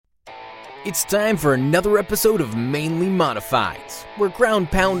It's time for another episode of Mainly Modifieds, where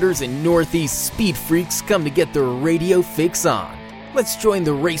ground pounders and Northeast speed freaks come to get their radio fix on. Let's join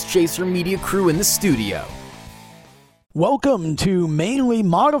the Race Chaser Media crew in the studio. Welcome to Mainly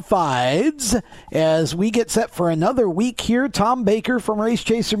Modifieds. As we get set for another week here, Tom Baker from Race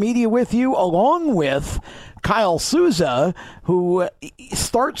Chaser Media with you, along with Kyle Souza, who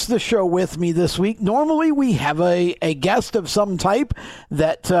starts the show with me this week. Normally we have a guest of some type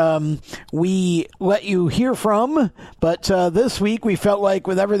that we let you hear from, but this week we felt like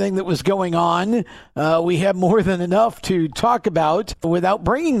with everything that was going on, we have more than enough to talk about without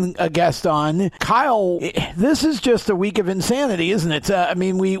bringing a guest on. Kyle, this is just a week of insanity, isn't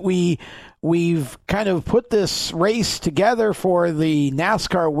it? We've kind of put this race together for the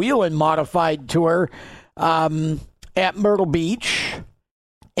NASCAR Whelen Modified Tour at Myrtle Beach,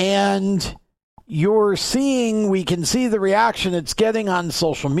 and we can see the reaction it's getting on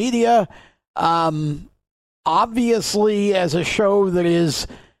social media. Obviously, as a show that is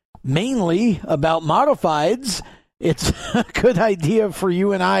mainly about modifieds, it's a good idea for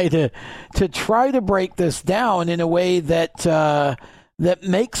you and I to try to break this down in a way that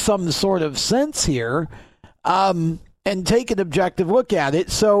makes some sort of sense here. And take an objective look at it.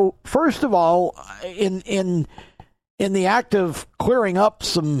 So, first of all, in the act of clearing up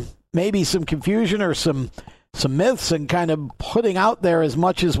maybe some confusion or some myths and kind of putting out there as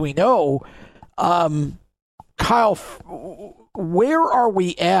much as we know, Kyle, where are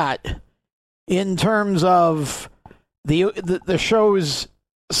we at in terms of the show's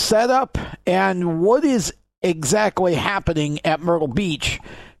setup, and what is exactly happening at Myrtle Beach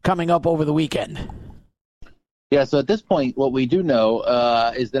coming up over the weekend? Yeah, so at this point, what we do know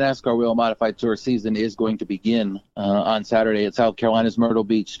is the NASCAR Whelen Modified Tour season is going to begin on Saturday at South Carolina's Myrtle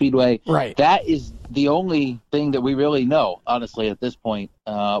Beach Speedway. Right. That is the only thing that we really know, honestly, at this point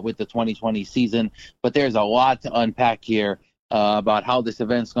with the 2020 season. But there's a lot to unpack here about how this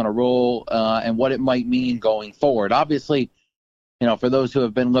event's going to roll and what it might mean going forward. Obviously, for those who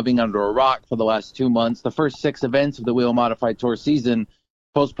have been living under a rock for the last 2 months, the first 6 events of the Whelen Modified Tour season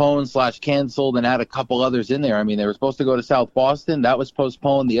postponed/canceled, and add a couple others in there. I mean, they were supposed to go to South Boston. That was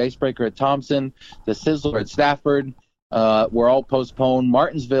postponed. The Icebreaker at Thompson, the Sizzler at Stafford were all postponed.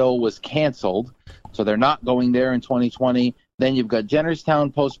 Martinsville was canceled, so they're not going there in 2020. Then you've got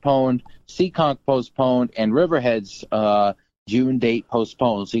Jennerstown postponed, Seekonk postponed, and Riverhead's June date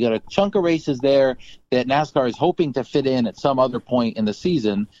postponed. So you got a chunk of races there that NASCAR is hoping to fit in at some other point in the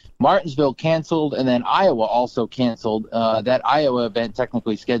season. Martinsville canceled, and then Iowa also canceled. That Iowa event,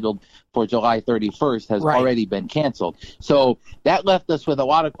 technically scheduled for July 31st, has already been canceled. So that left us with a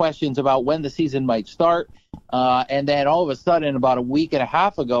lot of questions about when the season might start. And then all of a sudden, about a week and a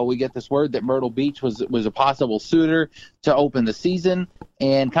half ago, we get this word that Myrtle Beach was a possible suitor to open the season.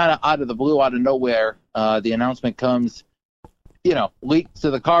 And kind of out of the blue, out of nowhere, the announcement comes, leaked to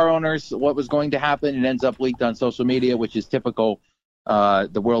the car owners what was going to happen. It ends up leaked on social media, which is typical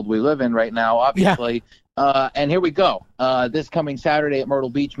the world we live in right now, obviously. Yeah. And here we go. This coming Saturday at Myrtle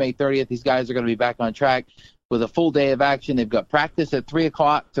Beach, May 30th, these guys are going to be back on track with a full day of action. They've got practice at 3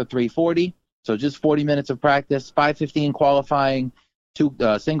 o'clock to 3:40, so just 40 minutes of practice, 5:15 qualifying,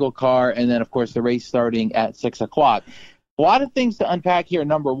 single car, and then, of course, the race starting at 6 o'clock. A lot of things to unpack here.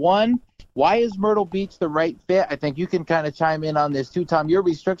 Number one, why is Myrtle Beach the right fit? I think you can kind of chime in on this too, Tom. Your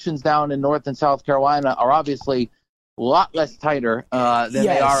restrictions down in North and South Carolina are obviously a lot less tighter than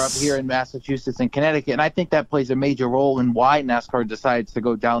they are up here in Massachusetts and Connecticut, and I think that plays a major role in why NASCAR decides to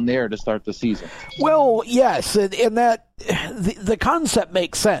go down there to start the season. Well, yes, and that the concept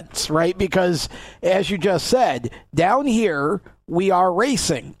makes sense, right? Because as you just said, down here we are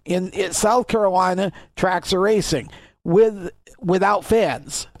racing. In South Carolina, tracks are racing without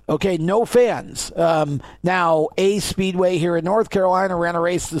fans. Okay, no fans. Now, A Speedway here in North Carolina ran a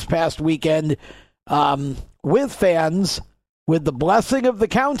race this past weekend with fans, with the blessing of the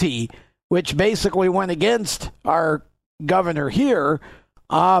county, which basically went against our governor here.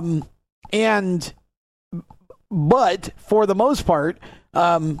 But for the most part,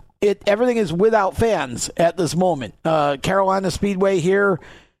 everything is without fans at this moment. Carolina Speedway here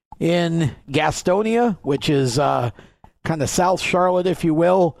in Gastonia, which is kind of South Charlotte, if you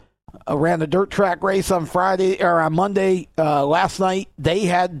will, ran a dirt track race on Monday last night. They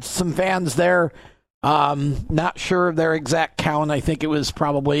had some fans there. Not sure of their exact count. I think it was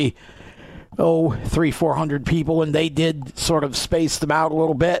probably 300-400 people, and they did sort of space them out a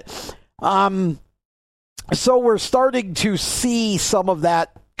little bit. So we're starting to see some of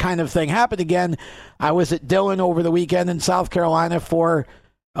that kind of thing happen again. I was at Dillon over the weekend in South Carolina for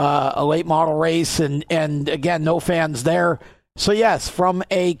a late model race, and again, no fans there. So yes, from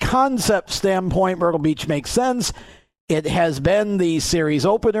a concept standpoint, Myrtle Beach makes sense. It has been the series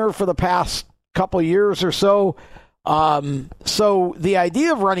opener for the past couple years or so. So the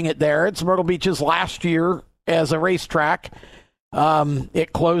idea of running it there, it's Myrtle Beach's last year as a racetrack.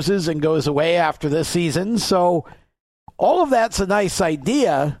 It closes and goes away after this season. So all of that's a nice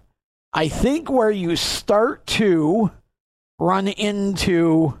idea. I think where you start to run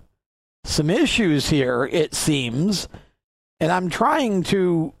into some issues here, it seems, and I'm trying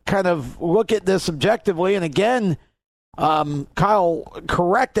to kind of look at this objectively, and again, Kyle,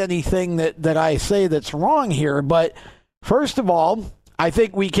 correct anything that I say that's wrong here, but first of all, I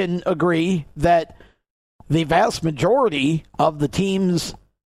think we can agree that the vast majority of the teams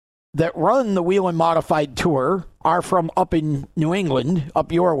that run the Whelen Modified Tour are from up in New England,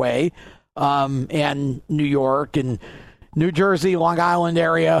 up your way, and New York and New Jersey, Long Island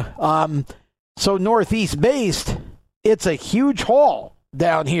area. So Northeast based, it's a huge haul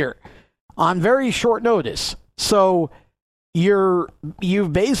down here on very short notice. So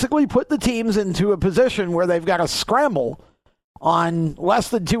you've basically put the teams into a position where they've got to scramble on less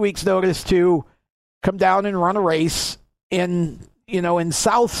than 2 weeks' notice to come down and run a race in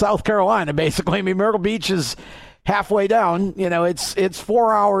South Carolina, basically. I mean, Myrtle Beach is halfway down. It's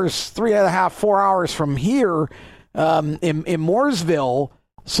 4 hours, 3.5, 4 hours from here in Mooresville.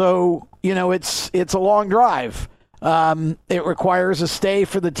 So, it's a long drive. It requires a stay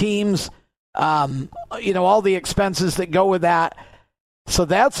for the teams, all the expenses that go with that. So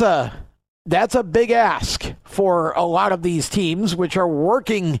that's a big ask for a lot of these teams, which are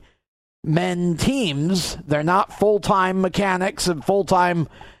working men teams. They're not full-time mechanics and full-time,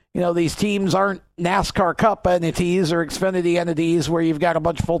 these teams aren't NASCAR Cup entities or Xfinity entities where you've got a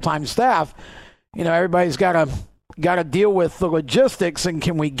bunch of full-time staff. Everybody's got to deal with the logistics, and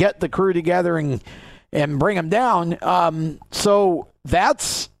can we get the crew together and bring them down? So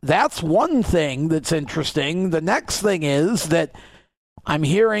that's one thing that's interesting. The next thing is that I'm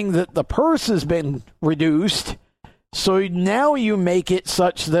hearing that the purse has been reduced. So now you make it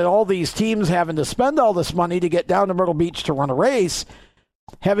such that all these teams having to spend all this money to get down to Myrtle Beach to run a race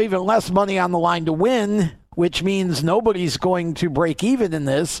have even less money on the line to win, which means nobody's going to break even in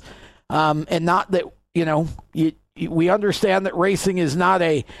this. And not that, we understand that racing is not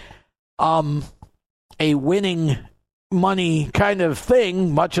a winning money kind of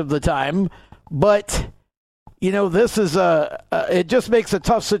thing much of the time, but this is it just makes a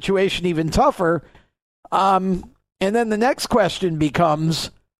tough situation even tougher. And then the next question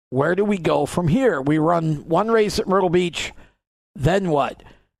becomes, where do we go from here? We run one race at Myrtle Beach, then what?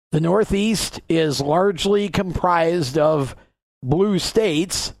 The Northeast is largely comprised of blue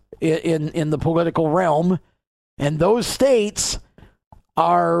states in the political realm, and those states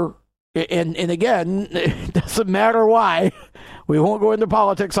are, and again, it doesn't matter why, we won't go into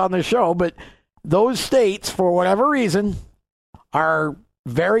politics on this show, but those states, for whatever reason, are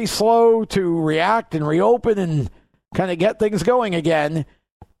very slow to react and reopen and kind of get things going again.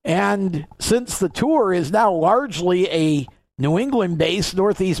 And since the tour is now largely a New England-based,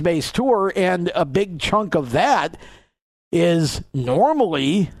 Northeast-based tour, and a big chunk of that is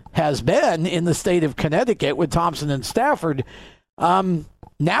normally has been in the state of Connecticut with Thompson and Stafford,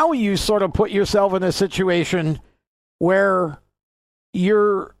 now you sort of put yourself in a situation where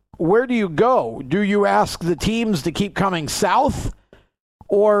where do you go? Do you ask the teams to keep coming south,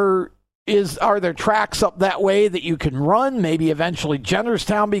 or are there tracks up that way that you can run? Maybe eventually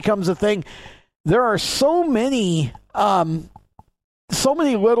Jennerstown becomes a thing. There are so many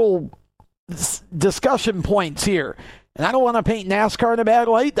little discussion points here. And I don't want to paint NASCAR in a bad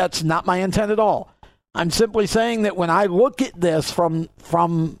light. That's not my intent at all. I'm simply saying that when I look at this from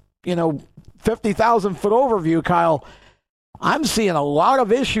 50,000 foot overview, Kyle, I'm seeing a lot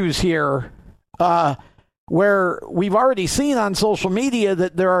of issues here where we've already seen on social media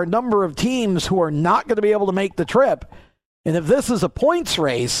that there are a number of teams who are not going to be able to make the trip. And if this is a points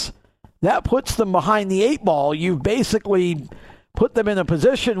race, that puts them behind the eight ball. You've basically put them in a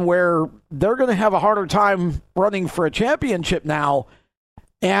position where they're going to have a harder time running for a championship now.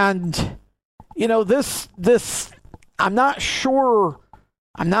 And, this I'm not sure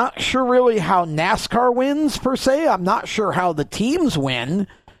really how NASCAR wins per se. I'm not sure how the teams win.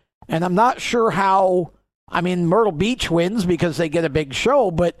 And I'm not sure how, Myrtle Beach wins because they get a big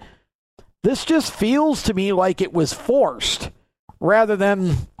show, but this just feels to me like it was forced rather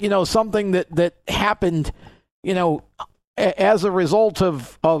than, something that happened, as a result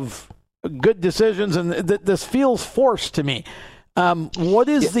of good decisions. And this feels forced to me. What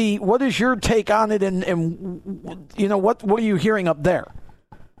is your take on it? And what are you hearing up there?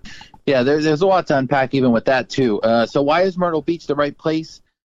 Yeah, there's a lot to unpack even with that, too. So why is Myrtle Beach the right place?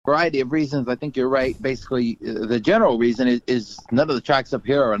 Variety of reasons. I think you're right. Basically, the general reason is none of the tracks up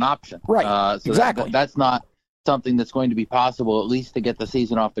here are an option. Right, So exactly. That's not something that's going to be possible, at least to get the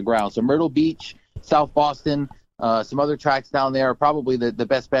season off the ground. So Myrtle Beach, South Boston, some other tracks down there are probably the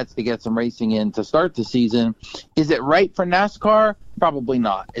best bets to get some racing in to start the season. Is it right for NASCAR? Probably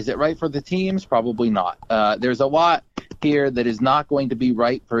not. Is it right for the teams? Probably not. There's a lot here that is not going to be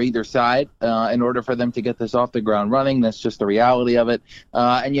right for either side in order for them to get this off the ground running. That's just the reality of it.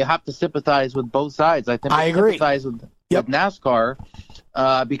 And you have to sympathize with both sides. I agree. Sympathize with NASCAR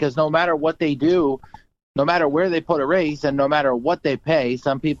because no matter what they do, no matter where they put a race and no matter what they pay,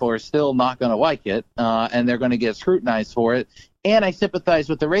 some people are still not going to like it, and they're going to get scrutinized for it. And I sympathize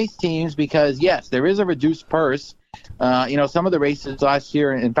with the race teams because, yes, there is a reduced purse. Some of the races last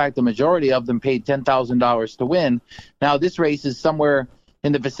year, in fact, the majority of them paid $10,000 to win. Now, this race is somewhere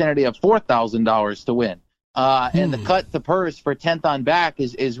in the vicinity of $4,000 to win. And the purse for 10th on back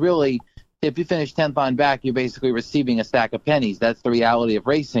is really, if you finish 10th on back, you're basically receiving a stack of pennies. That's the reality of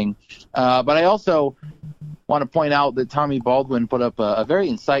racing. But I also want to point out that Tommy Baldwin put up a very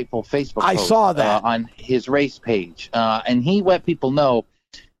insightful Facebook post. I saw that on his race page. And he let people know,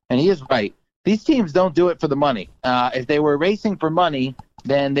 and he is right, these teams don't do it for the money. If they were racing for money,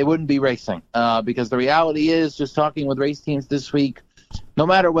 then they wouldn't be racing. Because the reality is, just talking with race teams this week, no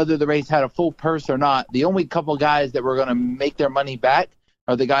matter whether the race had a full purse or not, the only couple guys that were going to make their money back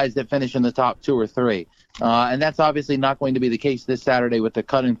are the guys that finish in the top 2 or 3. And that's obviously not going to be the case this Saturday with the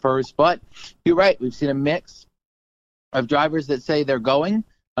cut in purse. But you're right. We've seen a mix of drivers that say they're going,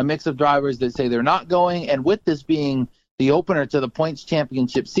 a mix of drivers that say they're not going. And with this being the opener to the points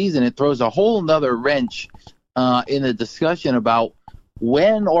championship season, it throws a whole nother wrench in the discussion about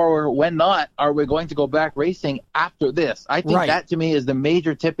when or when not are we going to go back racing after this. I think that, to me, is the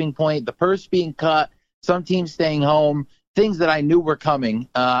major tipping point. The purse being cut, some teams staying home, things that I knew were coming,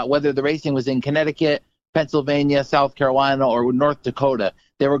 whether the racing was in Connecticut, Pennsylvania, South Carolina, or North Dakota.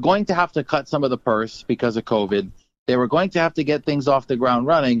 They were going to have to cut some of the purse because of COVID. They were going to have to get things off the ground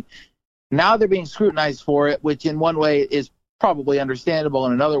running. Now they're being scrutinized for it, which in one way is probably understandable.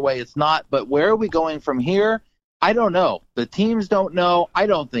 In another way, it's not. But where are we going from here? I don't know. The teams don't know. I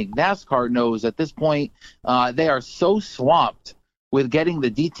don't think NASCAR knows at this point. They are so swamped with getting the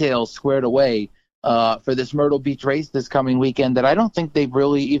details squared away for this Myrtle Beach race this coming weekend that I don't think they've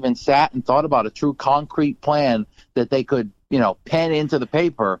really even sat and thought about a true concrete plan that they could, pen into the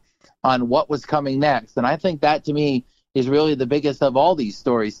paper on what was coming next. And I think that, to me, is really the biggest of all these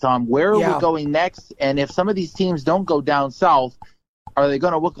stories, Tom. Where are we going next? And if some of these teams don't go down south, are they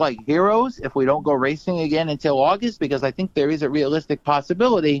going to look like heroes if we don't go racing again until August? Because I think there is a realistic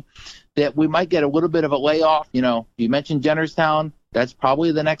possibility that we might get a little bit of a layoff. You mentioned Jennerstown. That's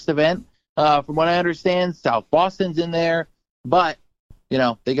probably the next event. From what I understand, South Boston's in there. But,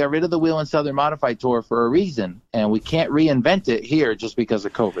 they got rid of the Whelen Southern Modified Tour for a reason, and we can't reinvent it here just because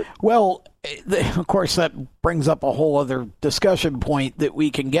of COVID. Well, of course, that brings up a whole other discussion point that we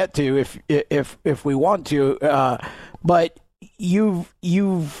can get to if we want to. But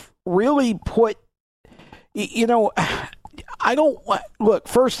you've really put, I don't look.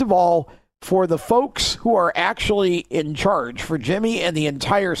 First of all, for the folks who are actually in charge, for Jimmy and the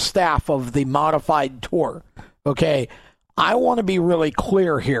entire staff of the Modified Tour, okay, I want to be really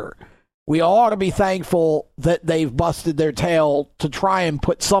clear here. We all ought to be thankful that they've busted their tail to try and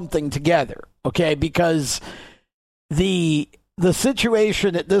put something together, okay, because the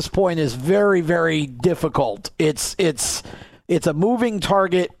situation at this point is very, very difficult. It's a moving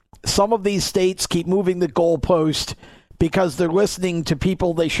target. Some of these states keep moving the goalpost because they're listening to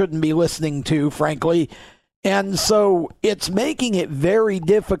people they shouldn't be listening to, frankly. And so it's making it very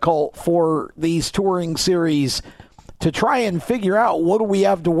difficult for these touring series to try and figure out what do we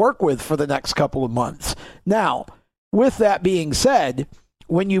have to work with for the next couple of months. Now, with that being said,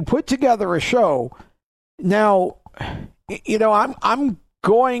 when you put together a show, now, I'm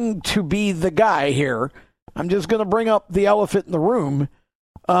going to be the guy here. I'm just going to bring up the elephant in the room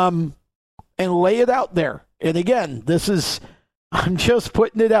and lay it out there. And again, I'm just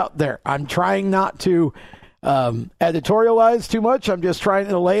putting it out there. I'm trying not to editorialize too much. I'm just trying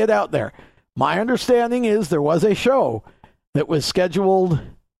to lay it out there. My understanding is there was a show that was scheduled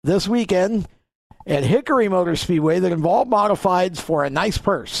this weekend at Hickory Motor Speedway that involved modifieds for a nice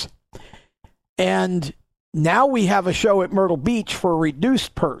purse. And now we have a show at Myrtle Beach for a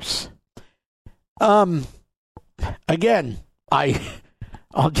reduced purse. Again, I'm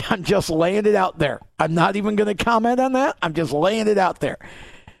just laying it out there. I'm not even going to comment on that. I'm just laying it out there.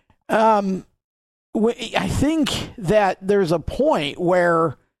 I think that there's a point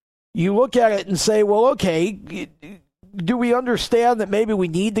where you look at it and say, well, okay, do we understand that maybe we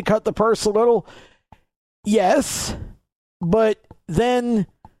need to cut the purse a little? Yes, but then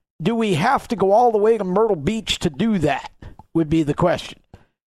do we have to go all the way to Myrtle Beach to do that, would be the question.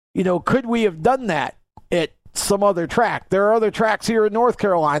 Could we have done that at some other track? There are other tracks here in North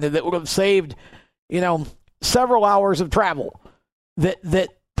Carolina that would have saved, several hours of travel that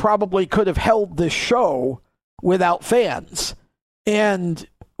probably could have held this show without fans. And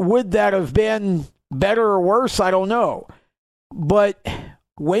would that have been better or worse? I don't know. But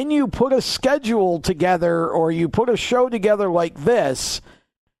when you put a schedule together or you put a show together like this,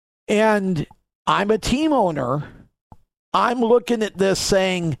 and I'm a team owner, I'm looking at this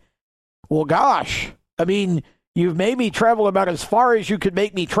saying, well, gosh, I mean, you've made me travel about as far as you could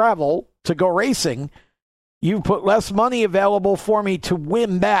make me travel to go racing. You've put less money available for me to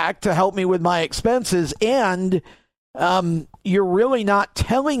win back to help me with my expenses. And you're really not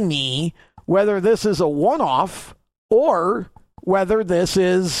telling me whether this is a one-off or whether this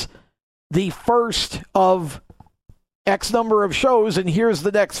is the first of X number of shows and here's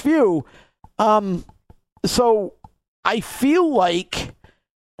the next few. So I feel like,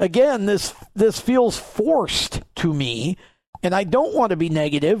 again, this feels forced to me, and I don't want to be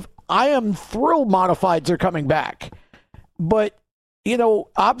negative. I am thrilled modifieds are coming back. But,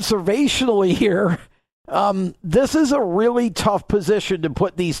 observationally here, this is a really tough position to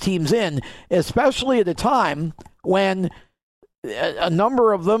put these teams in, especially at a time when a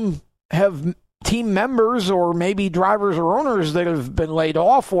number of them have team members or maybe drivers or owners that have been laid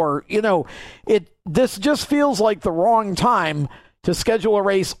off, or, this just feels like the wrong time to schedule a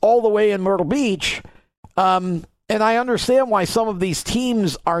race all the way in Myrtle Beach. And I understand why some of these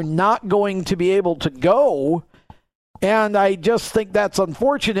teams are not going to be able to go. And I just think that's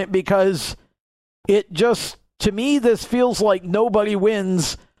unfortunate because it just, to me, this feels like nobody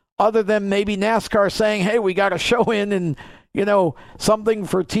wins other than maybe NASCAR saying, hey, we got a show in and, something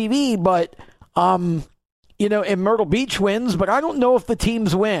for TV. But, and Myrtle Beach wins, but I don't know if the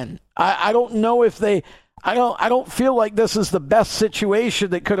teams win. I don't know if they, I don't feel like this is the best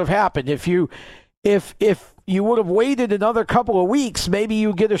situation that could have happened. If you would have waited another couple of weeks, maybe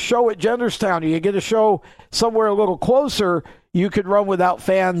you get a show at Jennerstown, or you get a show somewhere a little closer, you could run without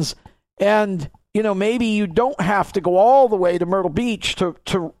fans. And, maybe you don't have to go all the way to Myrtle Beach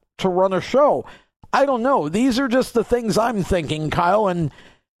to run a show. I don't know. These are just the things I'm thinking, Kyle. And,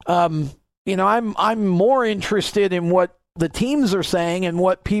 I'm more interested in what the teams are saying and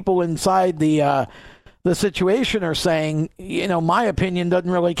what people inside the situation are saying. My opinion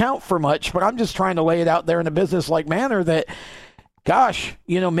doesn't really count for much, but I'm just trying to lay it out there in a business-like manner that, gosh,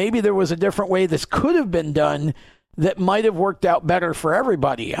 maybe there was a different way this could have been done that might have worked out better for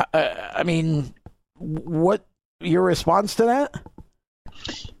everybody. I mean, what your response to that?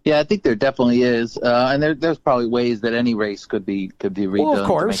 Yeah, I think there definitely is, and there's probably ways that any race could be redone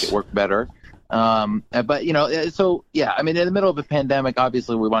to make it work better. But so yeah, I mean, in the middle of a pandemic,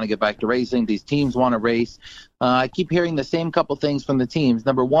 obviously we want to get back to racing. These teams want to race. I keep hearing the same couple things from the teams.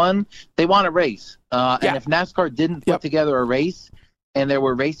 Number one, they want to race, and if NASCAR didn't put together a race, and there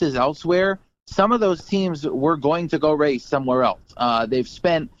were races elsewhere, some of those teams were going to go race somewhere else. They've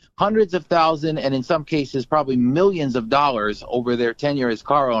spent hundreds of thousands, and in some cases probably millions of dollars over their tenure as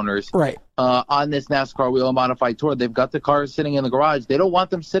car owners on this NASCAR Whelen Modified Tour. They've got the cars sitting in the garage. They don't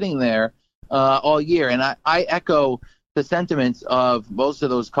want them sitting there all year. And I echo the sentiments of most of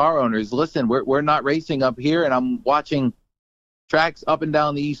those car owners. Listen, we're not racing up here, and I'm watching tracks up and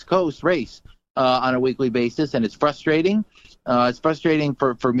down the East Coast race on a weekly basis, and it's frustrating. It's frustrating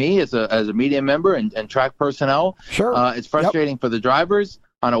for me as a media member and track personnel. Sure. It's frustrating for the drivers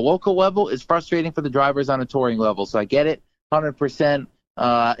on a local level. It's frustrating for the drivers on a touring level. So I get it 100%.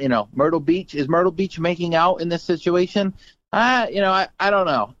 Myrtle Beach, is Myrtle Beach making out in this situation? I don't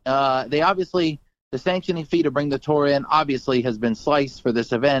know. They obviously, the sanctioning fee to bring the tour in obviously has been sliced for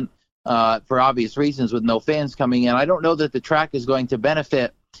this event for obvious reasons with no fans coming in. I don't know that the track is going to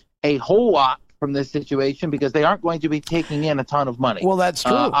benefit a whole lot from this situation because they aren't going to be taking in a ton of money. Well, that's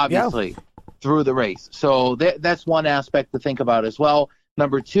true. Obviously, through the race. So that's one aspect to think about as well.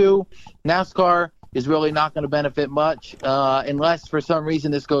 Number two, NASCAR is really not going to benefit much unless for some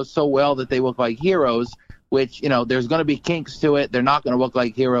reason this goes so well that they look like heroes, which, there's going to be kinks to it. They're not going to look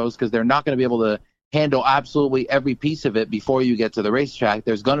like heroes because they're not going to be able to handle absolutely every piece of it before you get to the racetrack.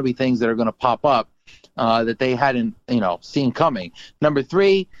 There's going to be things that are going to pop up that they hadn't, seen coming. Number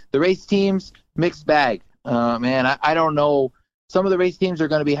three, the race teams, mixed bag. Man, I don't know. Some of the race teams are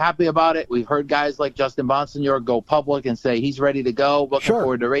going to be happy about it. We've heard guys like Justin Bonsignor go public and say he's ready to go, looking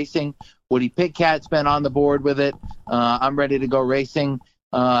forward to racing. Woody Pitcat's been on the board with it. I'm ready to go racing.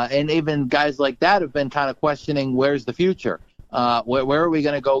 And even guys like that have been kind of questioning, where's the future? Where are we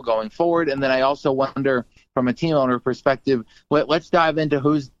going to go going forward? And then I also wonder, from a team owner perspective, let's dive into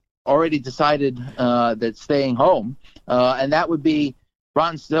who's already decided that's staying home. And that would be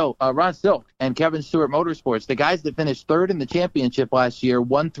Ron Silk and Kevin Stewart Motorsports, the guys that finished third in the championship last year,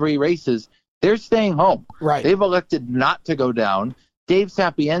 won 3 races. They're staying home. Right. They've elected not to go down. Dave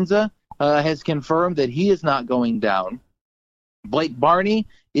Sapienza has confirmed that he is not going down. Blake Barney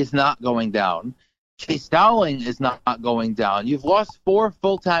is not going down. Chase Dowling is not going down. You've lost 4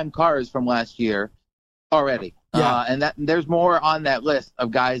 full-time cars from last year already. Yeah. And there's more on that list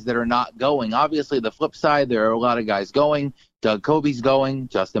of guys that are not going. Obviously, the flip side, there are a lot of guys going. Doug Coby's going.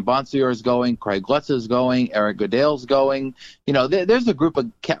 Justin Bonsior is going. Craig Lutz is going. Eric Goodale's going. There's a group of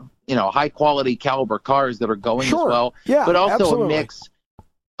high-quality caliber cars that are going as well. Yeah, but also absolutely. a mix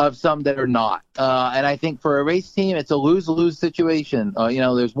of some that are not. And I think for a race team, it's a lose-lose situation.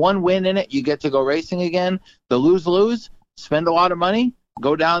 There's one win in it. You get to go racing again. The lose-lose, spend a lot of money,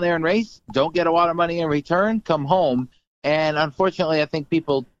 go down there and race, don't get a lot of money in return, come home. And unfortunately, I think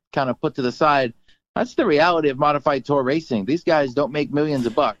people kind of put to the side, that's the reality of modified tour racing. These guys don't make millions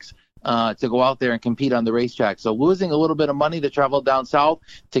of bucks to go out there and compete on the racetrack. So losing a little bit of money to travel down south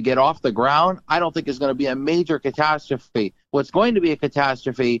to get off the ground, I don't think is going to be a major catastrophe. What's going to be a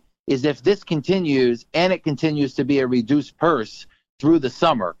catastrophe is if this continues and it continues to be a reduced purse through the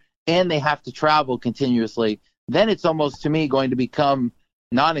summer and they have to travel continuously, then it's almost, to me, going to become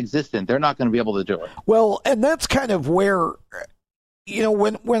non-existent. They're not going to be able to do it. Well, and that's kind of where,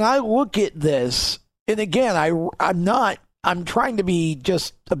 when I look at this, and again, I'm trying to be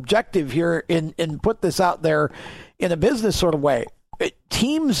just objective here and put this out there in a business sort of way.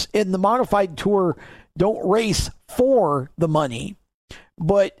 Teams in the modified tour don't race for the money,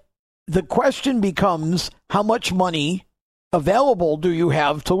 but the question becomes, how much money available do you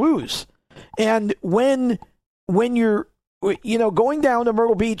have to lose? And when you're going down to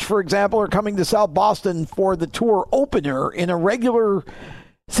Myrtle Beach, for example, or coming to South Boston for the tour opener in a regular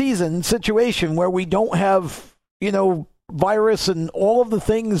season situation where we don't have, virus and all of the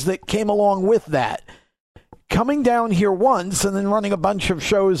things that came along with that, coming down here once and then running a bunch of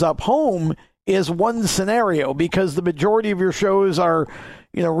shows up home is one scenario, because the majority of your shows are,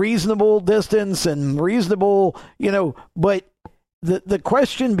 reasonable distance and reasonable, but the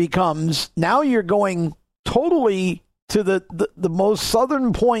question becomes, now you're going totally to the most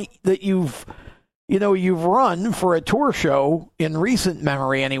southern point that you've run for a tour show in recent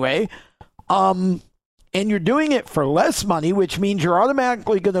memory anyway. And you're doing it for less money, which means you're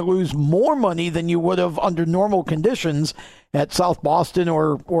automatically going to lose more money than you would have under normal conditions at South Boston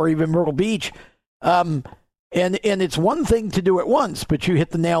or even Myrtle Beach. And it's one thing to do it once, but you hit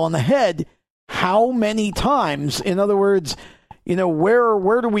the nail on the head. How many times? In other words,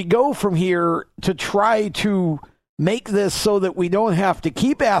 where do we go from here to try to make this so that we don't have to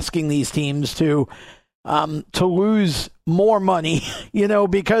keep asking these teams to lose more money,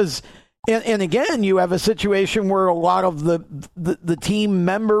 because, and again, you have a situation where a lot of the team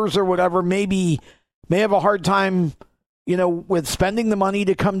members or whatever may have a hard time, with spending the money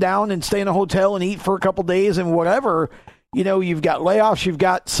to come down and stay in a hotel and eat for a couple days and whatever. You've got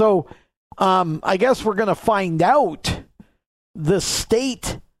layoffs, so I guess we're going to find out the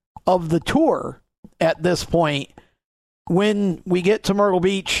state of the tour at this point when we get to Myrtle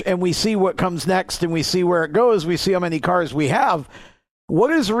Beach and we see what comes next and we see where it goes, we see how many cars we have.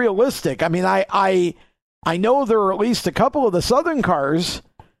 What is realistic? I mean, I know there are at least a couple of the Southern cars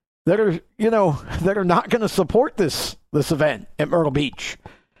that are, that are not going to support this event at Myrtle Beach.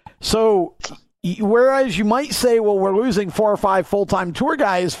 So whereas you might say, well, we're losing 4 or 5 full-time tour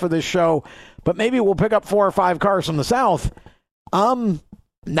guys for this show, but maybe we'll pick up 4 or 5 cars from the South.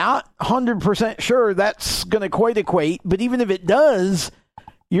 Not 100% sure that's going to quite equate, but even if it does,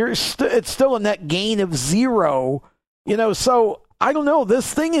 it's still a net gain of 0, so I don't know.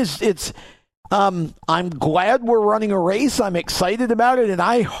 This thing I'm glad we're running a race. I'm excited about it, and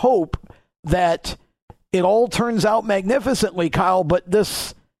I hope that it all turns out magnificently, Kyle, but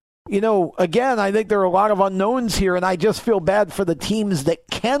this, again, I think there are a lot of unknowns here, and I just feel bad for the teams that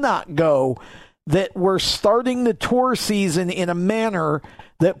cannot go, that we're starting the tour season in a manner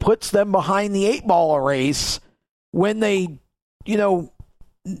that puts them behind the 8-ball race when they,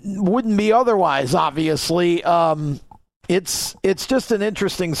 wouldn't be otherwise, obviously. It's just an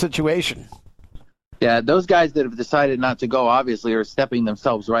interesting situation. Yeah, those guys that have decided not to go obviously are stepping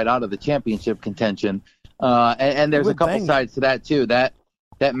themselves right out of the championship contention. And there's a couple sides to that, too. That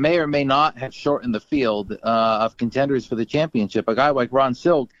may or may not have shortened the field of contenders for the championship. A guy like Ron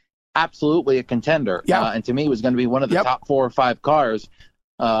Silk, absolutely a contender. Yeah. And to me, was going to be one of the top 4 or 5 cars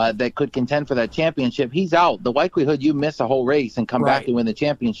that could contend for that championship, he's out. The likelihood you miss a whole race and come back to win the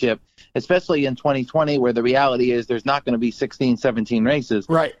championship, especially in 2020, where the reality is there's not going to be 16, 17 races,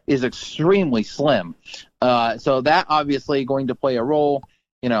 is extremely slim. So that obviously going to play a role.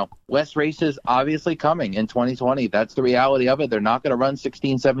 Less races obviously coming in 2020. That's the reality of it. They're not going to run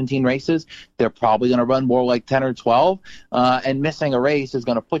 16, 17 races. They're probably going to run more like 10 or 12. And missing a race is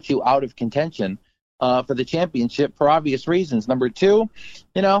going to put you out of contention for the championship for obvious reasons. Number two,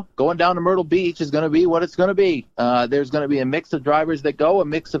 going down to Myrtle Beach is going to be what it's going to be. There's going to be a mix of drivers that go, a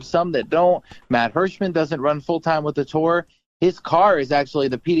mix of some that don't. Matt Hirschman doesn't run full-time with the Tour. His car is actually,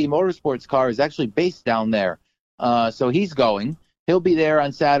 the PD Motorsports car is actually based down there. So he's going. He'll be there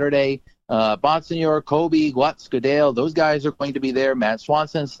on Saturday. Bonsignor, Kobe, Glutz, Goodale, those guys are going to be there. Matt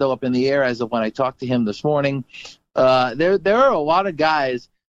Swanson's still up in the air as of when I talked to him this morning. There are a lot of guys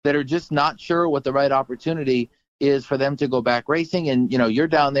that are just not sure what the right opportunity is for them to go back racing. And, you're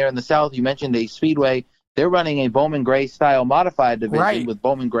down there in the South. You mentioned a Speedway. They're running a Bowman Gray style modified division with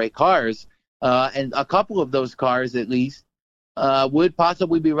Bowman Gray cars. And a couple of those cars, at least, would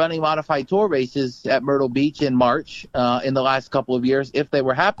possibly be running modified tour races at Myrtle Beach in March in the last couple of years if they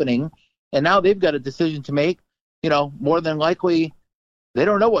were happening. And now they've got a decision to make. More than likely, they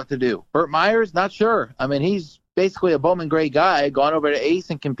don't know what to do. Burt Myers, not sure. I mean, he's basically a Bowman Gray guy, gone over to Ace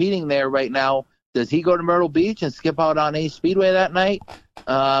and competing there right now. Does he go to Myrtle Beach and skip out on Ace Speedway that night?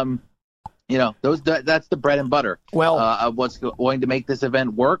 That's the bread and butter of what's going to make this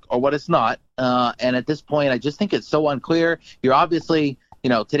event work or what it's not. And at this point, I just think it's so unclear. You're obviously,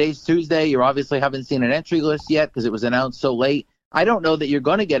 today's Tuesday. You obviously haven't seen an entry list yet because it was announced so late. I don't know that you're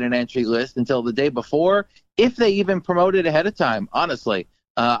going to get an entry list until the day before, if they even promote it ahead of time, honestly.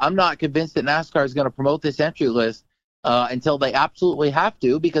 I'm not convinced that NASCAR is going to promote this entry list until they absolutely have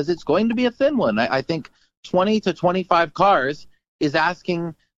to, because it's going to be a thin one. I think 20 to 25 cars is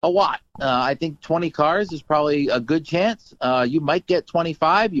asking a lot. I think 20 cars is probably a good chance. You might get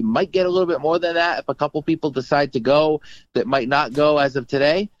 25. You might get a little bit more than that if a couple people decide to go that might not go as of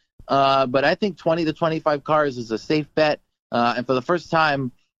today. But I think 20 to 25 cars is a safe bet. And for the first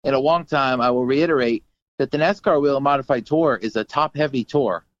time in a long time, I will reiterate that the NASCAR Whelen Modified Tour is a top-heavy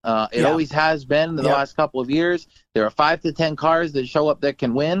tour. It always has been in the last couple of years. There are 5 to 10 cars that show up that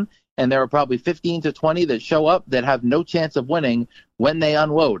can win, and there are probably 15 to 20 that show up that have no chance of winning when they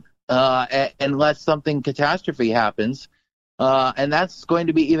unload, unless something catastrophe happens. And that's going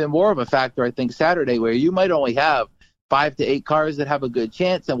to be even more of a factor, I think, Saturday, where you might only have 5 to 8 cars that have a good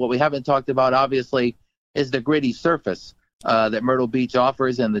chance. And what we haven't talked about, obviously, is the gritty surface that Myrtle Beach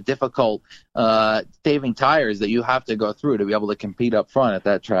offers and the difficult saving tires that you have to go through to be able to compete up front at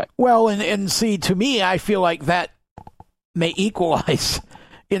that track. Well, and see, to me, I feel like that may equalize.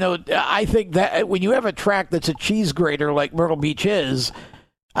 I think that when you have a track that's a cheese grater like Myrtle Beach is,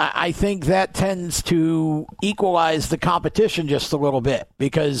 I think that tends to equalize the competition just a little bit,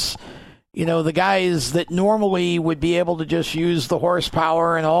 because, the guys that normally would be able to just use the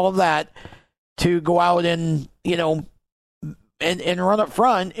horsepower and all of that to go out and, and run up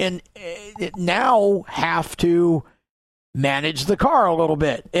front, and now have to manage the car a little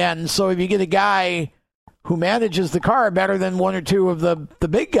bit. And so if you get a guy who manages the car better than one or two of the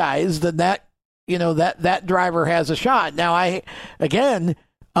big guys, then that driver has a shot. Now, I'm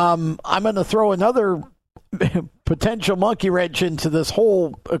going to throw another potential monkey wrench into this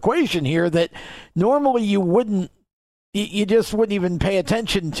whole equation here that normally you just wouldn't even pay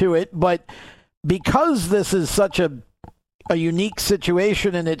attention to it. But because this is such a unique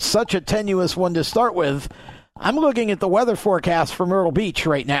situation and it's such a tenuous one to start with, I'm looking at the weather forecast for Myrtle Beach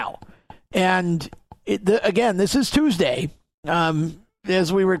right now. And again, this is Tuesday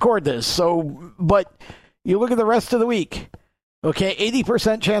as we record this. But you look at the rest of the week. Okay,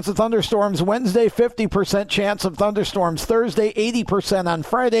 80% chance of thunderstorms Wednesday, 50% chance of thunderstorms Thursday, 80% on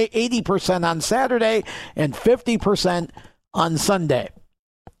Friday, 80% on Saturday, and 50% on Sunday.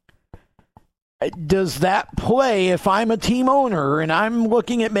 Does that play if I'm a team owner and I'm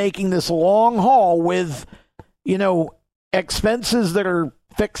looking at making this long haul with, expenses that are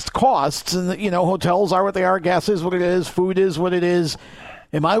fixed costs, and, hotels are what they are, gas is what it is, food is what it is.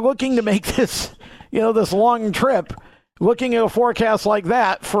 Am I looking to make this, this long trip, looking at a forecast like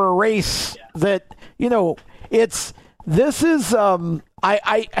that for a race that, it's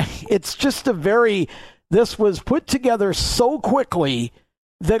just this was put together so quickly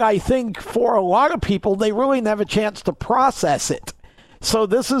that I think for a lot of people, they really didn't have a chance to process it. So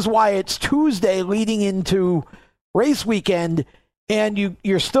this is why it's Tuesday leading into race weekend, and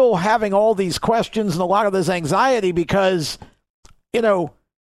you're still having all these questions and a lot of this anxiety because,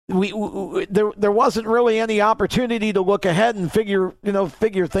 there wasn't really any opportunity to look ahead and figure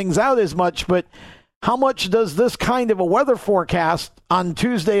things out as much. But how much does this kind of a weather forecast on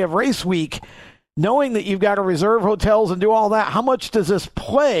Tuesday of race week, knowing that you've got to reserve hotels and do all that, how much does this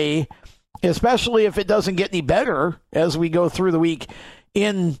play, especially if it doesn't get any better as we go through the week,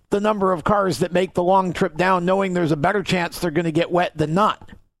 in the number of cars that make the long trip down, knowing there's a better chance they're going to get wet than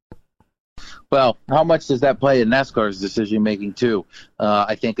not? Well, how much does that play in NASCAR's decision-making, too,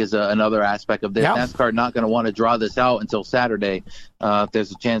 I think is another aspect of this. Yeah. NASCAR not going to want to draw this out until Saturday. If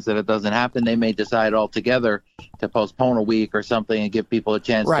there's a chance that it doesn't happen, they may decide altogether to postpone a week or something and give people a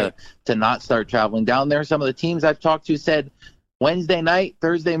chance to not start traveling down there. Some of the teams I've talked to said Wednesday night,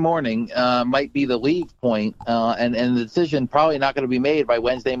 Thursday morning might be the leave point, and the decision probably not going to be made by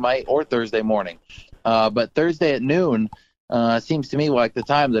Wednesday night or Thursday morning. But Thursday at noon seems to me like the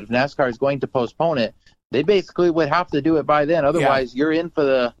time that if NASCAR is going to postpone it, they basically would have to do it by then. Otherwise, you're in for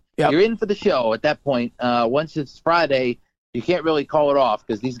the show at that point. Once it's Friday, you can't really call it off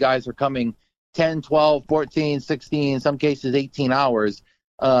because these guys are coming 10, 12, 14, 16, in some cases 18 hours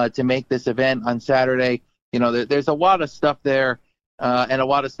to make this event on Saturday. There's a lot of stuff there and a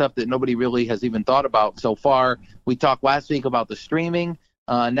lot of stuff that nobody really has even thought about so far. We talked last week about the streaming.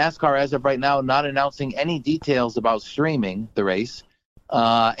 NASCAR, as of right now, not announcing any details about streaming the race.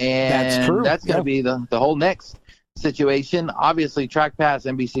 And that's true. That's going to be the whole next situation. Obviously, Track Pass,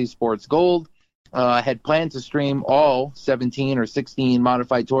 NBC Sports Gold, had planned to stream all 17 or 16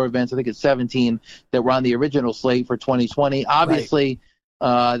 Modified Tour events. I think it's 17 that were on the original slate for 2020. Obviously,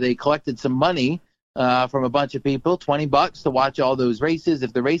 they collected some money from a bunch of people, $20 to watch all those races.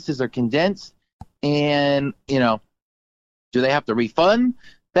 If the races are condensed and, do they have to refund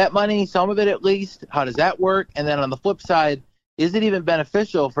that money, some of it at least? How does that work? And then on the flip side, is it even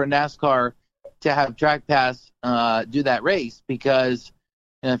beneficial for NASCAR to have Track Pass do that race? Because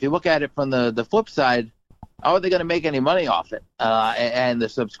if you look at it from the flip side, how are they going to make any money off it? And the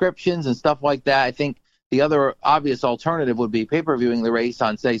subscriptions and stuff like that. I think the other obvious alternative would be pay-per-viewing the race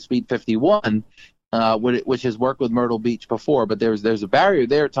on, say, Speed 51, which has worked with Myrtle Beach before. But there's a barrier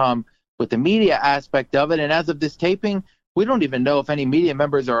there, Tom, with the media aspect of it. And as of this taping, we don't even know if any media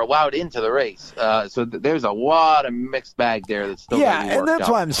members are allowed into the race. So there's a lot of mixed bag there that's still yeah, and that's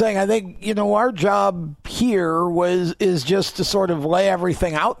why I'm saying I think our job here is just to sort of lay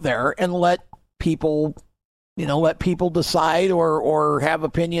everything out there and let people decide or have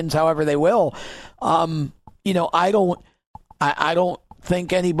opinions however they will. I don't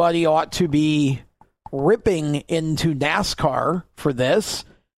think anybody ought to be ripping into NASCAR for this.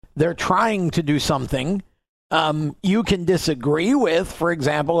 They're trying to do something. You can disagree with, for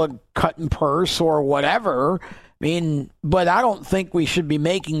example, a cut and purse or whatever. But I don't think we should be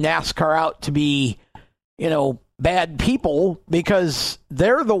making NASCAR out to be, bad people, because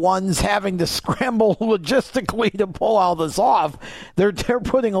they're the ones having to scramble logistically to pull all this off. They're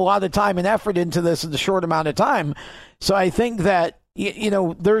putting a lot of time and effort into this in a short amount of time. So I think that,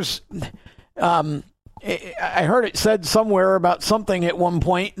 there's, I heard it said somewhere about something at one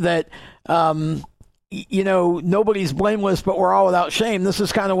point that, nobody's blameless, but we're all without shame. This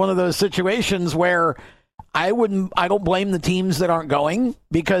is kind of one of those situations where I don't blame the teams that aren't going,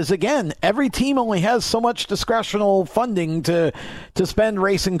 because again, every team only has so much discretional funding to spend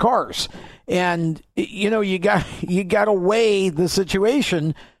racing cars. And, you got to weigh the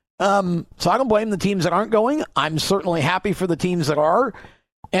situation. So I don't blame the teams that aren't going. I'm certainly happy for the teams that are.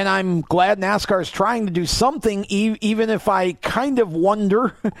 And I'm glad NASCAR is trying to do something, even if I kind of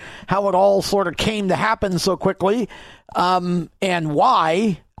wonder how it all sort of came to happen so quickly, and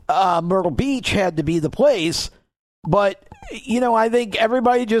why Myrtle Beach had to be the place. But, I think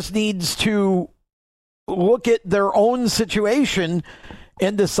everybody just needs to look at their own situation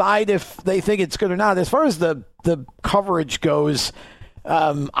and decide if they think it's good or not. As far as the coverage goes,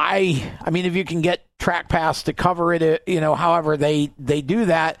 if you can get Track Pass to cover it, however they do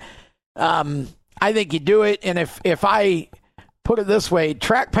that, I think you do it. And if I put it this way,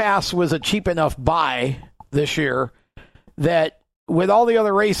 Track Pass was a cheap enough buy this year that with all the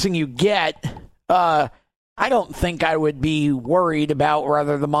other racing you get, I don't think I would be worried about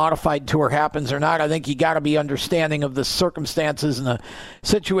whether the modified tour happens or not. I think you got to be understanding of the circumstances and the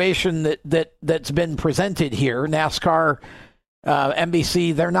situation that's been presented here. NASCAR,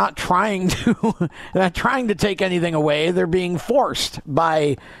 NBC, they're not trying to take anything away. They're being forced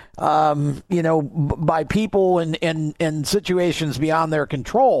by by people and situations beyond their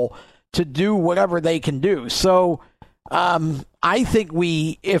control to do whatever they can do. So I think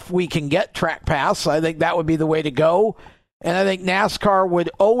if we can get Track Pass, I think that would be the way to go. And I think NASCAR would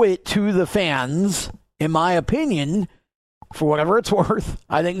owe it to the fans, in my opinion, for whatever it's worth.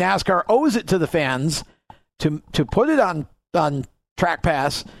 I think NASCAR owes it to the fans to put it on Track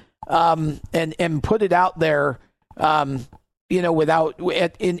Pass and put it out there,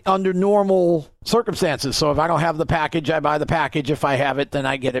 under normal circumstances. So if I don't have the package, I buy the package. If I have it, then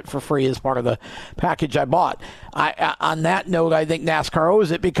I get it for free as part of the package I bought. On that note, I think NASCAR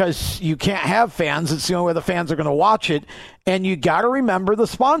owes it because you can't have fans. It's the only way the fans are going to watch it. And you got to remember the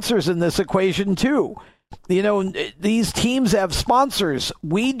sponsors in this equation too. These teams have sponsors.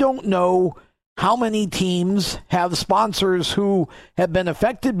 We don't know how many teams have sponsors who have been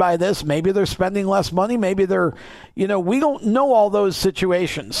affected by this. Maybe they're spending less money. Maybe they're, we don't know all those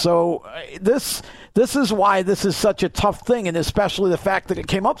situations. So this is why this is such a tough thing, and especially the fact that it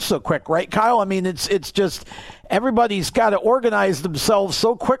came up so quick, right, Kyle? I mean, it's just everybody's got to organize themselves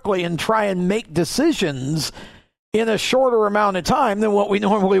so quickly and try and make decisions in a shorter amount of time than what we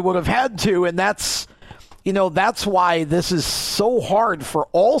normally would have had to, and that's why this is so hard for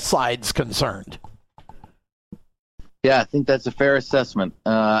all sides concerned. Yeah, I think that's a fair assessment.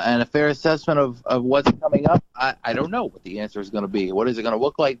 And a fair assessment of what's coming up. I don't know what the answer is going to be. What is it going to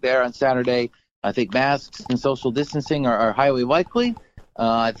look like there on Saturday? I think masks and social distancing are highly likely.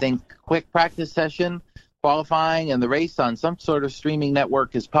 I think quick practice session, qualifying, and the race on some sort of streaming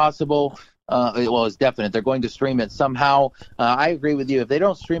network is possible. It's definite. They're going to stream it somehow. I agree with you. If they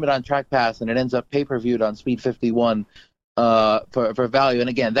don't stream it on Track Pass and it ends up pay-per-viewed on Speed 51 for value, and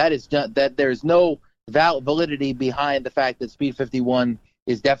again, that there's no validity behind the fact that Speed 51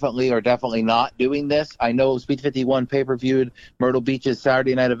 is definitely or definitely not doing this. I know Speed 51 pay-per-viewed Myrtle Beach's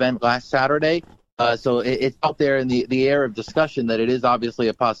Saturday night event last Saturday. So it's out there in the air of discussion that it is obviously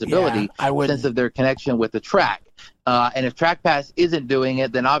a possibility since of their connection with the track. And if Track Pass isn't doing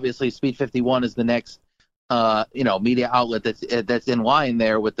it, then obviously Speed 51 is the next, media outlet that's in line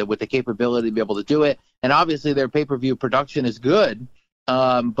there with the capability to be able to do it. And obviously their pay-per-view production is good,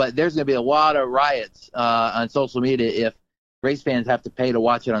 but there's going to be a lot of riots on social media if race fans have to pay to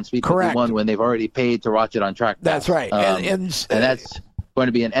watch it on Speed 51 when they've already paid to watch it on Track Pass. That's right, and that's going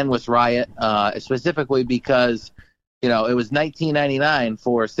to be an endless riot, specifically because it was $19.99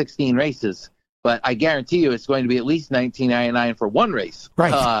 for 16 races. But I guarantee you it's going to be at least $19.99 for one race.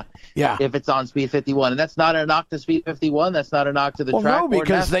 Right. If it's on Speed 51. And that's not a knock to Speed 51. That's not a knock to the track. No,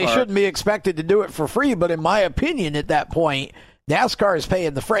 because they shouldn't be expected to do it for free. But in my opinion, at that point, NASCAR is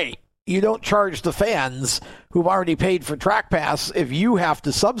paying the freight. You don't charge the fans who've already paid for Track Pass if you have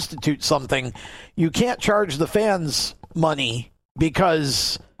to substitute something. You can't charge the fans money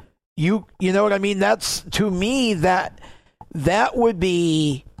because you know what I mean? That's, to me, that would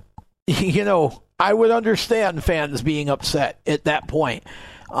be... I would understand fans being upset at that point.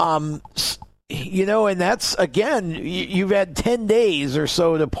 And that's, again, you've had 10 days or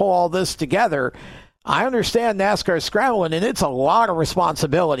so to pull all this together. I understand NASCAR scrambling, and it's a lot of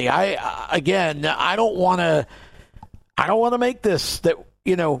responsibility. I don't want to make this that,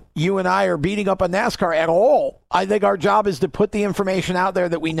 you and I are beating up on NASCAR at all. I think our job is to put the information out there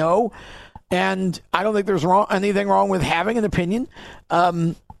that we know, and I don't think there's anything wrong with having an opinion.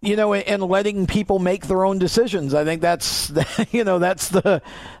 And letting people make their own decisions. I think that's the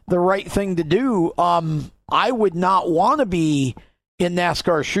right thing to do. I would not want to be in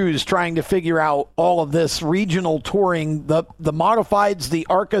NASCAR shoes trying to figure out all of this regional touring, the modifieds, the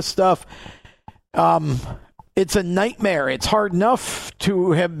ARCA stuff. It's a nightmare. It's hard enough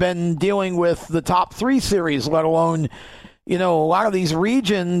to have been dealing with the top 3 series, let alone, a lot of these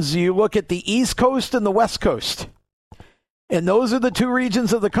regions. You look at the East Coast and the West Coast. And those are the 2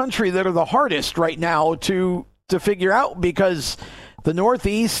 regions of the country that are the hardest right now to figure out, because the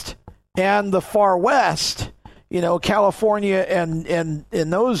Northeast and the far West, California and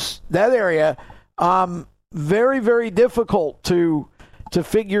that area, very, very difficult to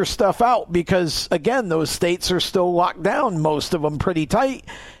figure stuff out because, again, those states are still locked down, most of them pretty tight.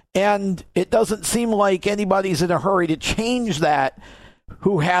 And it doesn't seem like anybody's in a hurry to change that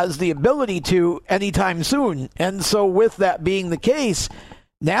who has the ability to anytime soon. And so with that being the case,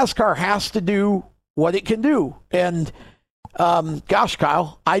 NASCAR has to do what it can do. And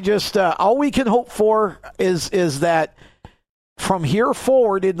Kyle, I just all we can hope for is that from here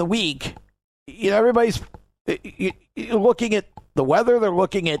forward in the week, everybody's looking at the weather, they're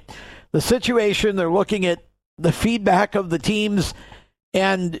looking at the situation, they're looking at the feedback of the teams,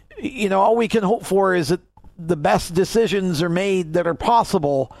 and all we can hope for is that the best decisions are made that are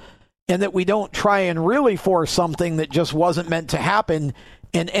possible, and that we don't try and really force something that just wasn't meant to happen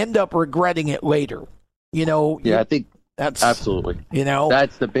and end up regretting it later. I think that's absolutely,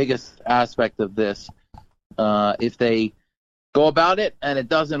 that's the biggest aspect of this. If they go about it and it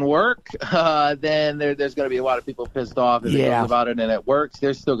doesn't work, then there's going to be a lot of people pissed off. If it goes about it and it works,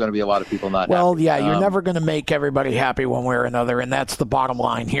 there's still going to be a lot of people not happy. Well, yeah, you're never going to make everybody happy one way or another, and that's the bottom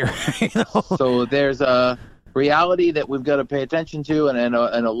line here. So there's a reality that we've got to pay attention to, and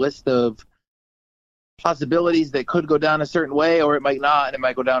a list of possibilities that could go down a certain way, or it might not, and it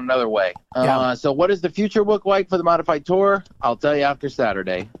might go down another way. So what does the future look like for the Modified Tour? I'll tell you after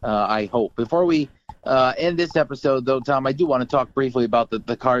Saturday, I hope. Before we end this episode, though, Tom, I do want to talk briefly about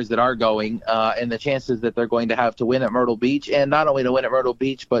the cars that are going and the chances that they're going to have to win at Myrtle Beach, and not only to win at Myrtle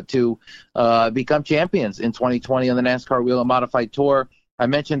Beach, but to become champions in 2020 on the NASCAR Whelen Modified Tour. I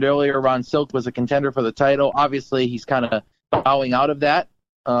mentioned earlier Ron Silk was a contender for the title. Obviously, he's kind of bowing out of that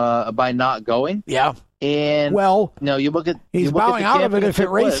by not going. Yeah. And you look at he's bowing out of it if it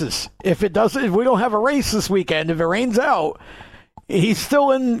races. If it doesn't, if we don't have a race this weekend, if it rains out, he's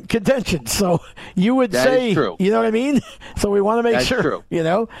still in contention. So you would say, you know what I mean? So we want to make sure,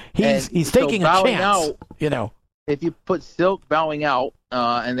 he's taking a chance. If you put Silk bowing out,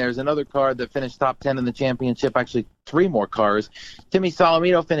 and there's another car that finished top 10 in the championship, actually 3 more cars. Timmy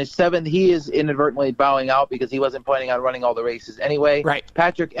Solomito finished 7th. He is inadvertently bowing out because he wasn't planning on running all the races anyway. Right.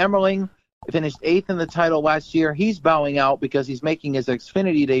 Patrick Emmerling finished 8th in the title last year. He's bowing out because he's making his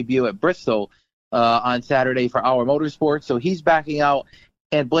Xfinity debut at Bristol on Saturday for Our Motorsports. So he's backing out.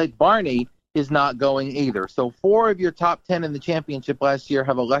 And Blake Barney is not going either. So 4 of your top 10 in the championship last year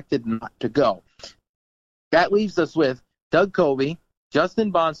have elected not to go. That leaves us with Doug Coby,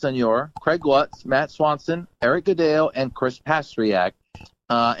 Justin Bonsignor, Craig Lutz, Matt Swanson, Eric Goodale, and Chris Pastriak.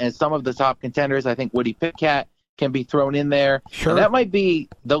 And some of the top contenders, I think Woody Pitkat can be thrown in there. Sure. And that might be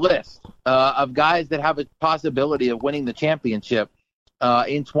the list of guys that have a possibility of winning the championship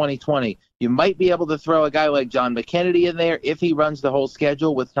in 2020. You might be able to throw a guy like John McKennedy in there if he runs the whole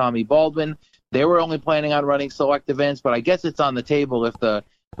schedule with Tommy Baldwin. They were only planning on running select events, but I guess it's on the table if the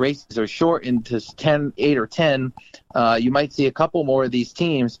races are shortened to 8 or 10. You might see a couple more of these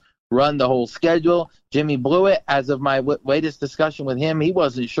teams run the whole schedule. Jimmy Blewett, as of my latest discussion with him, he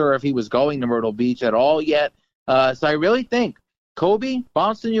wasn't sure if he was going to Myrtle Beach at all yet. So I really think Coby,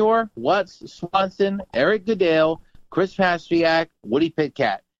 Bonsignor, Lutz, Swanson, Eric Goodale, Chris Pastriak, Woody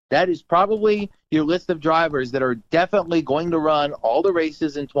Pitkat. That is probably your list of drivers that are definitely going to run all the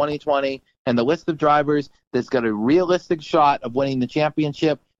races in 2020, and the list of drivers that's got a realistic shot of winning the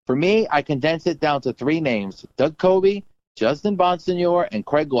championship. For me, I condense it down to 3 names: Doug Coby, Justin Bonsignor, and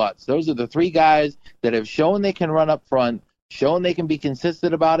Craig Lutz. Those are the 3 guys that have shown they can run up front, shown they can be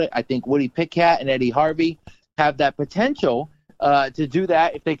consistent about it. I think Woody Pitkat and Eddie Harvey have that potential to do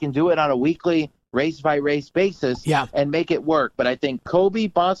that if they can do it on a weekly race-by-race basis and make it work. But I think Coby,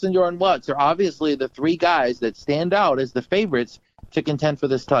 Bonsignor, and Lutz are obviously the 3 guys that stand out as the favorites to contend for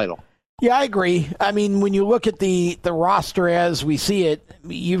this title. Yeah, I agree. I mean, when you look at the roster as we see it,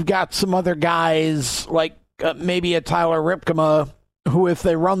 you've got some other guys like maybe a Tyler Ripkema who, if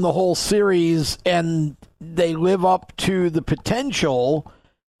they run the whole series and they live up to the potential,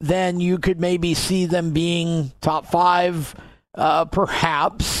 then you could maybe see them being top 5,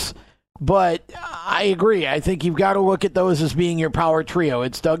 perhaps. But I agree. I think you've got to look at those as being your power trio.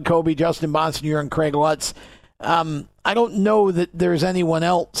 It's Doug Coby, Justin Bonsignor, and Craig Lutz. I don't know that there's anyone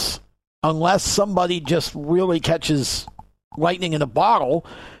else, unless somebody just really catches lightning in a bottle,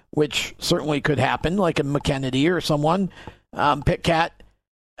 which certainly could happen, like a McKennedy or someone, Pitkat.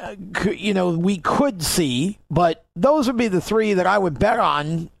 We could see, but those would be the 3 that I would bet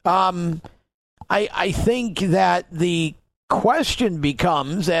on. I think that the question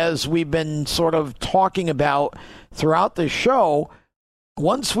becomes, as we've been sort of talking about throughout the show,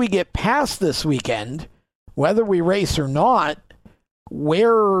 once we get past this weekend, whether we race or not,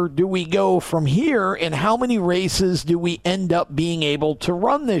 where do we go from here, and how many races do we end up being able to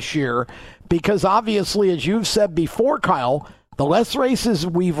run this year? Because obviously, as you've said before, Kyle, the less races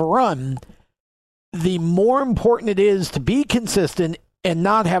we've run, the more important it is to be consistent and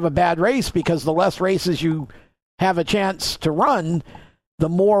not have a bad race, because the less races you have a chance to run, the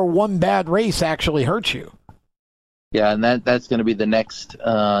more one bad race actually hurts you. Yeah, and that's going to be the next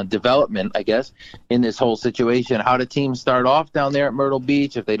development, I guess, in this whole situation. How do teams start off down there at Myrtle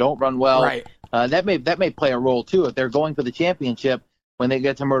Beach if they don't run well? Right. That may play a role, too. If they're going for the championship when they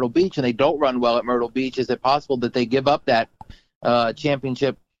get to Myrtle Beach and they don't run well at Myrtle Beach, is it possible that they give up that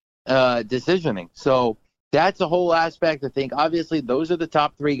championship decisioning? So that's a whole aspect. I think, obviously, those are the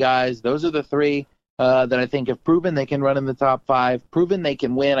top 3 guys. Those are the 3 that I think have proven they can run in the top 5, proven they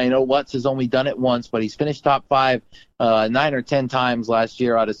can win. I know Lutz has only done it once, but he's finished top 5 9 or 10 times last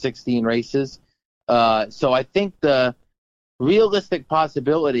year out of 16 races. So I think the realistic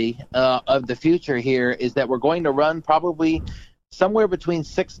possibility of the future here is that we're going to run probably somewhere between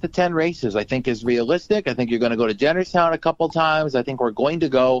 6 to 10 races, I think is realistic. I think you're going to go to Jennerstown a couple times. I think we're going to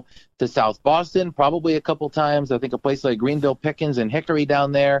go to South Boston probably a couple times. I think a place like Greenville, Pickens, and Hickory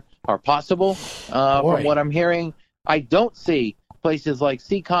down there are possible from what I'm hearing. I don't see places like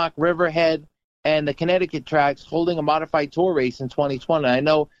Seekonk, Riverhead, and the Connecticut tracks holding a modified tour race in 2020. I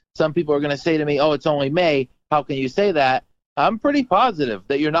know some people are going to say to me, oh, it's only May. How can you say that? I'm pretty positive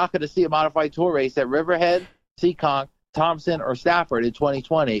that you're not going to see a modified tour race at Riverhead, Seekonk, Thompson, or Stafford in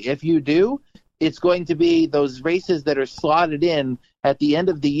 2020. If you do, it's going to be those races that are slotted in at the end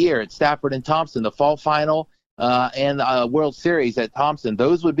of the year at Stafford and Thompson, the fall final and World Series at Thompson.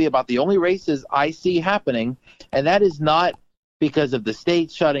 Those would be about the only races I see happening, and that is not because of the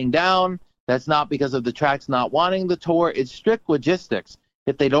state shutting down. That's not because of the tracks not wanting the tour. It's strict logistics.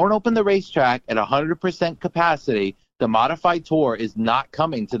 If they don't open the racetrack at 100% capacity, the modified tour is not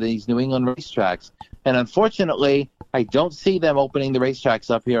coming to these New England racetracks. And unfortunately, I don't see them opening the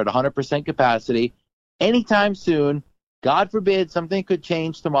racetracks up here at 100% capacity anytime soon. God forbid something could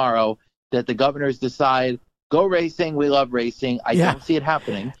change tomorrow that the governors decide, go racing, we love racing. I don't see it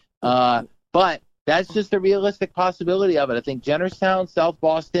happening. But that's just a realistic possibility of it. I think Jennerstown, South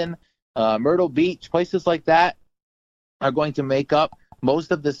Boston, Myrtle Beach, places like that are going to make up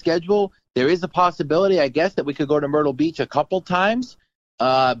most of the schedule. There is a possibility, I guess, that we could go to Myrtle Beach a couple times,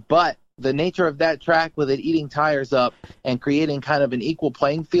 but the nature of that track with it eating tires up and creating kind of an equal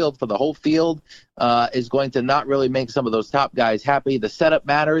playing field for the whole field is going to not really make some of those top guys happy. The setup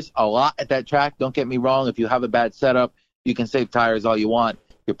matters a lot at that track. Don't get me wrong. If you have a bad setup, you can save tires all you want.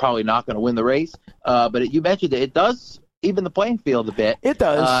 You're probably not going to win the race. But you mentioned it does even the playing field a bit. It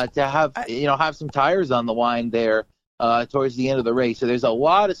does. To have some tires on the line there towards the end of the race. So there's a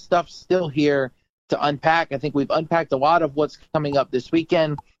lot of stuff still here to unpack. I think we've unpacked a lot of what's coming up this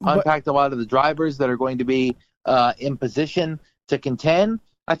weekend, unpacked a lot of the drivers that are going to be in position to contend.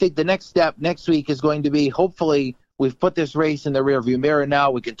 I think the next step next week is going to be, hopefully we've put this race in the rearview mirror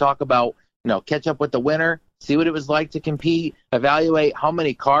now. We can talk about, catch up with the winner, see what it was like to compete, evaluate how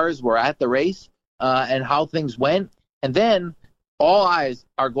many cars were at the race and how things went. And then all eyes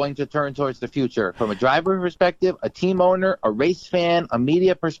are going to turn towards the future from a driver perspective, a team owner, a race fan, a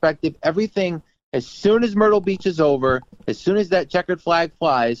media perspective, everything. As soon as Myrtle Beach is over, as soon as that checkered flag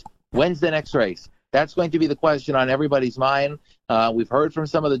flies, when's the next race? That's going to be the question on everybody's mind. We've heard from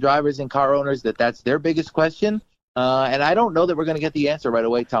some of the drivers and car owners that that's their biggest question. And I don't know that we're going to get the answer right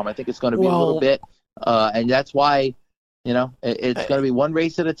away, Tom. I think it's going to be a little bit. And that's why, it's going to be one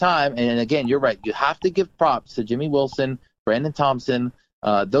race at a time. And again, you're right. You have to give props to Jimmy Wilson, Brandon Thompson,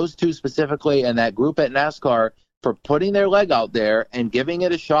 those two specifically, and that group at NASCAR for putting their leg out there and giving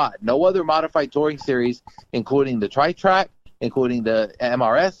it a shot. No other modified touring series, including the Tri-Track, including the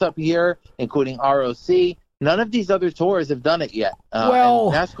MRS up here, including ROC. None of these other tours have done it yet. And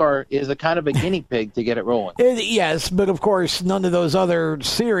NASCAR is a kind of a guinea pig to get it rolling. Yes, but of course, none of those other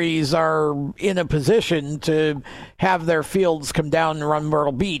series are in a position to have their fields come down and run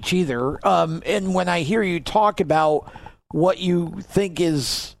Myrtle Beach either. And when I hear you talk about what you think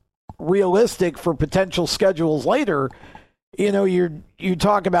is realistic for potential schedules later, you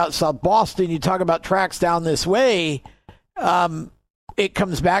talk about South Boston, you talk about tracks down this way. It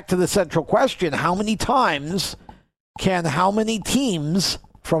comes back to the central question: how many times can how many teams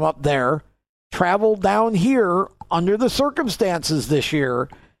from up there travel down here under the circumstances this year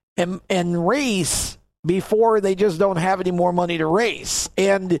and race before they just don't have any more money to race?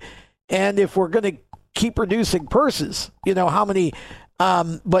 And if we're going to keep reducing purses, how many?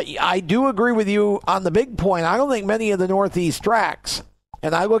 But I do agree with you on the big point. I don't think many of the Northeast tracks,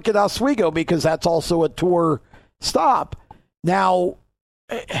 and I look at Oswego because that's also a tour stop. Now,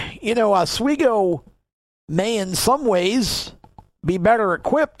 Oswego may in some ways be better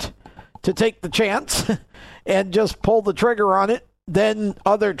equipped to take the chance and just pull the trigger on it than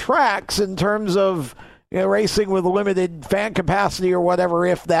other tracks in terms of racing with a limited fan capacity or whatever,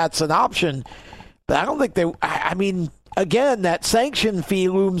 if that's an option. But I don't think again, that sanction fee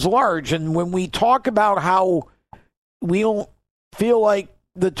looms large. And when we talk about how we don't feel like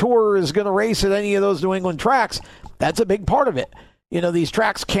the tour is going to race at any of those New England tracks, that's a big part of it. These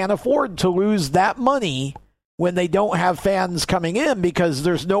tracks can't afford to lose that money when they don't have fans coming in, because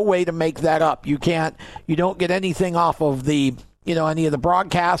there's no way to make that up. You don't get anything off of the, any of the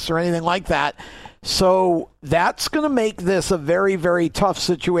broadcasts or anything like that. So that's going to make this a very, very tough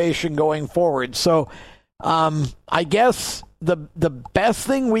situation going forward. So I guess the best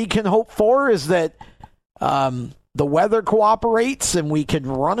thing we can hope for is that the weather cooperates and we can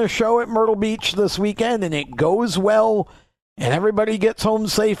run a show at Myrtle Beach this weekend and it goes well, and everybody gets home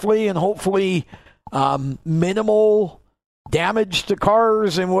safely and hopefully minimal damage to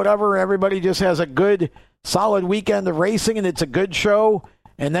cars and whatever. Everybody just has a good, solid weekend of racing, and it's a good show,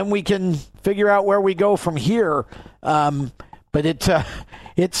 and then we can figure out where we go from here. But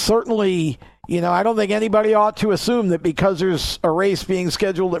it's certainly, I don't think anybody ought to assume that because there's a race being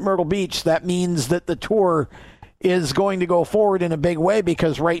scheduled at Myrtle Beach, that means that the tour is going to go forward in a big way,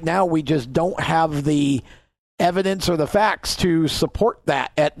 because right now we just don't have the evidence or the facts to support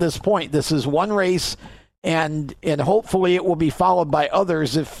that at this point. This is one race, and hopefully it will be followed by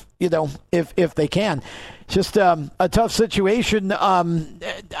others if they can. Just a tough situation.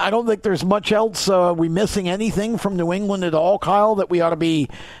 I don't think there's much else. Are we missing anything from New England at all, Kyle, that we ought to be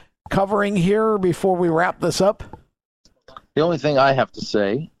covering here before we wrap this up? The only thing I have to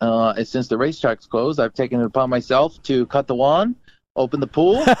say is, since the racetrack's closed, I've taken it upon myself to cut the lawn, open the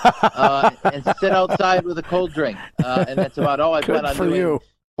pool, and sit outside with a cold drink. And that's about all I plan on doing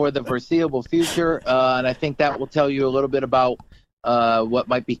for the foreseeable future. And I think that will tell you a little bit about what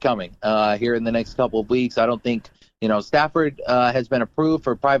might be coming here in the next couple of weeks. I don't think, Stafford has been approved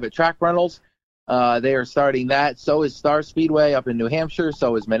for private track rentals. They are starting that. So is Star Speedway up in New Hampshire.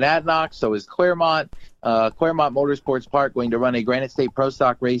 So is Monadnock. So is Claremont. Claremont Motorsports Park going to run a Granite State Pro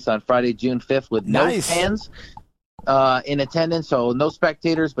Stock race on Friday, June 5th with no fans in attendance. So no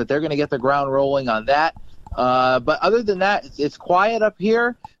spectators, but they're going to get the ground rolling on that. But other than that, it's quiet up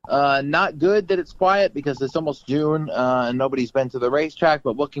here. Not good that it's quiet because it's almost June and nobody's been to the racetrack,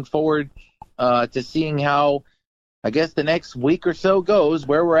 but looking forward to seeing how, I guess, the next week or so goes,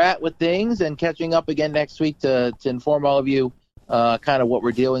 where we're at with things, and catching up again next week to inform all of you kind of what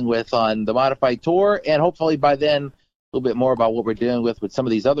we're dealing with on the Modified Tour, and hopefully by then a little bit more about what we're dealing with some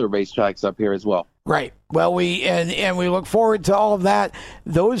of these other racetracks up here as well. Right. Well, we look forward to all of that.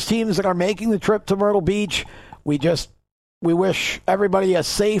 Those teams that are making the trip to Myrtle Beach, we wish everybody a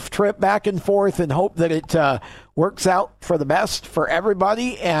safe trip back and forth, and hope that it works out for the best for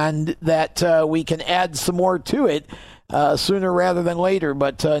everybody, and that we can add some more to it sooner rather than later.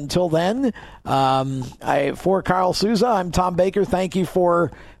 But until then, for Kyle Souza, I'm Tom Baker. Thank you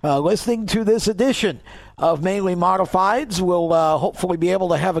for listening to this edition of Mainly Modifieds. We'll hopefully be able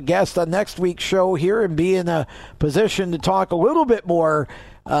to have a guest on next week's show here and be in a position to talk a little bit more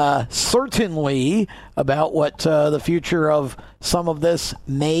certainly about what the future of some of this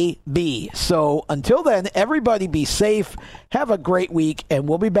may be. So until then, everybody be safe, have a great week, and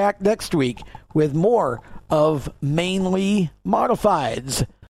we'll be back next week with more of Mainly Modifieds.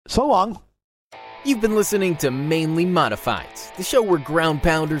 So long. You've been listening to Mainly Modifieds, the show where ground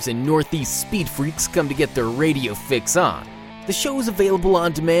pounders and Northeast speed freaks come to get their radio fix on. The show is available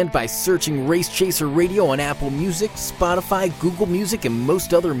on demand by searching Race Chaser Radio on Apple Music, Spotify, Google Music, and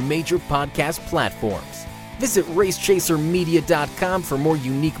most other major podcast platforms. Visit racechasermedia.com for more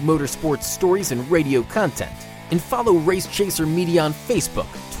unique motorsports stories and radio content. And follow Race Chaser Media on Facebook,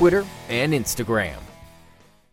 Twitter, and Instagram.